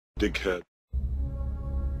dickhead.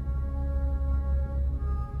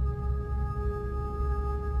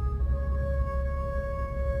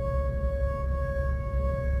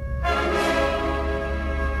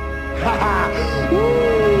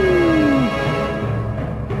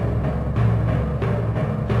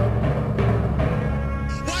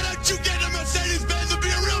 Why don't you get a Mercedes-Benz and be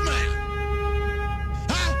a real man?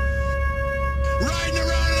 Huh? Riding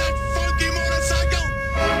around in that funky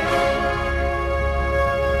motorcycle?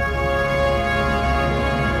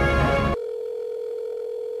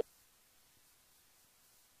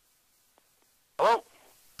 Hello?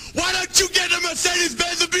 Why don't you get a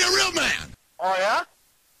Mercedes-Benz and be a real man? Oh, yeah?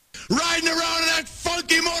 Riding around in that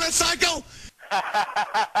funky motorcycle?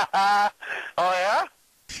 Oh, yeah?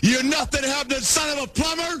 You nothing happening son of a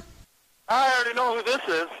plumber? I already know who this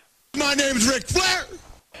is. My name's Ric Flair.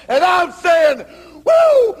 And I'm saying,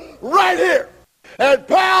 woo, right here. And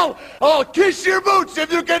pal, I'll kiss your boots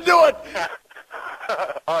if you can do it.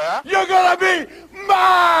 Oh, yeah? You're gonna be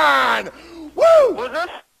mine. Woo! Who's this?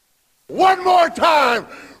 One more time,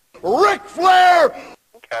 Ric Flair.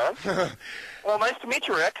 Okay. Well, nice to meet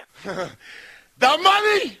you, Rick. The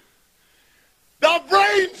money, the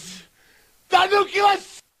brains, the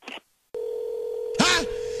nucleus. Huh?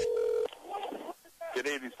 Good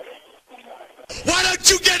evening. Why don't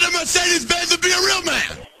you get a Mercedes-Benz and be a real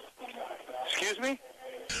man? Excuse me?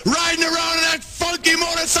 Riding around in that funky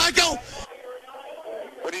motorcycle?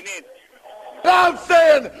 What do you need? I'm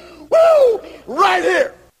saying, woo, right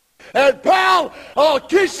here. And pal, I'll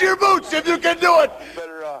kiss your boots if you can do it.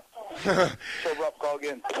 Better, sober up, call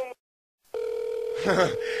again.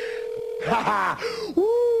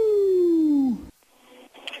 Woo.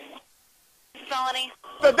 Felony.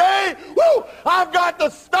 Today, woo, I've got the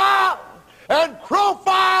style and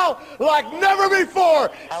profile like never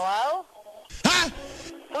before. Hello? Huh?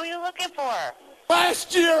 Who are you looking for?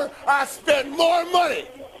 Last year, I spent more money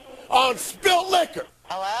on spilt liquor.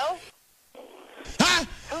 Hello? Huh?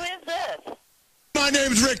 Who is this? My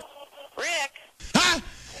name's Rick. Rick? Huh?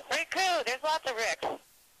 Rick who? There's lots of Ricks.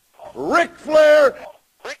 Ric Flair,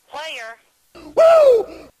 Rick Player.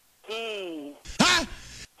 woo, Huh?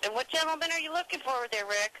 And what gentleman are you looking for there,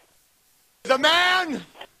 Rick? the man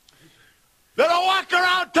that'll walk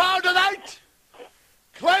around town tonight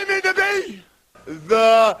claiming to be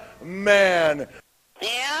the man.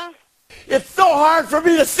 Yeah? It's so hard for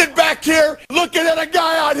me to sit back here looking at a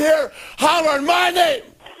guy out here hollering my name.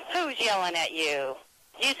 Who's yelling at you?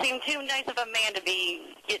 You seem too nice of a man to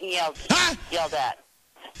be getting yelled Huh? at.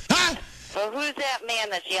 Huh? So who's that man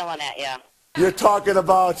that's yelling at you? You're talking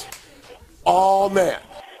about all men.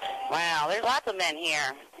 Wow, there's lots of men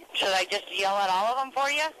here. Should I just yell at all of them for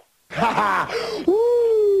you? Ha ha!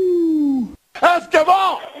 Woo!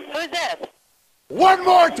 Eskimo! Who's this? One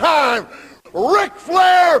more time! Ric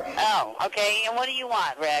Flair, Oh, okay. And what do you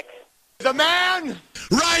want, Rick? the man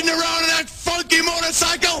Riding around in that funky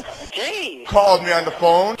motorcycle? Jeez. called me on the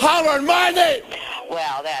phone hollering my name.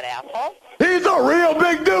 Well, that asshole. He's a real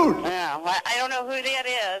big dude. Yeah, well, I don't know who that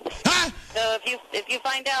is. Huh? So if you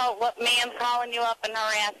find out what man's calling you up and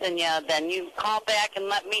harassing you, then you call back and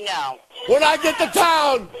let me know. When I get to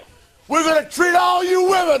town, we're gonna treat all you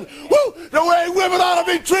women, woo, the way women ought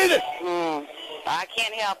to be treated. I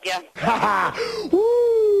can't help you. Ha ha!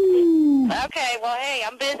 Woo! Okay, well, hey,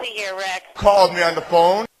 I'm busy here, Rick. Called me on the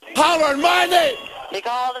phone hollering my name. He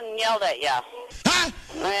called and yelled at you. Huh?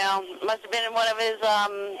 Well, must have been in one of his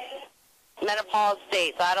menopause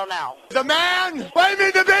states. I don't know. The man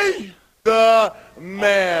claiming to be the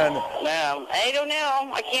man. I don't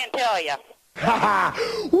know. I can't tell you. Ha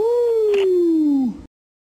ha! Woo!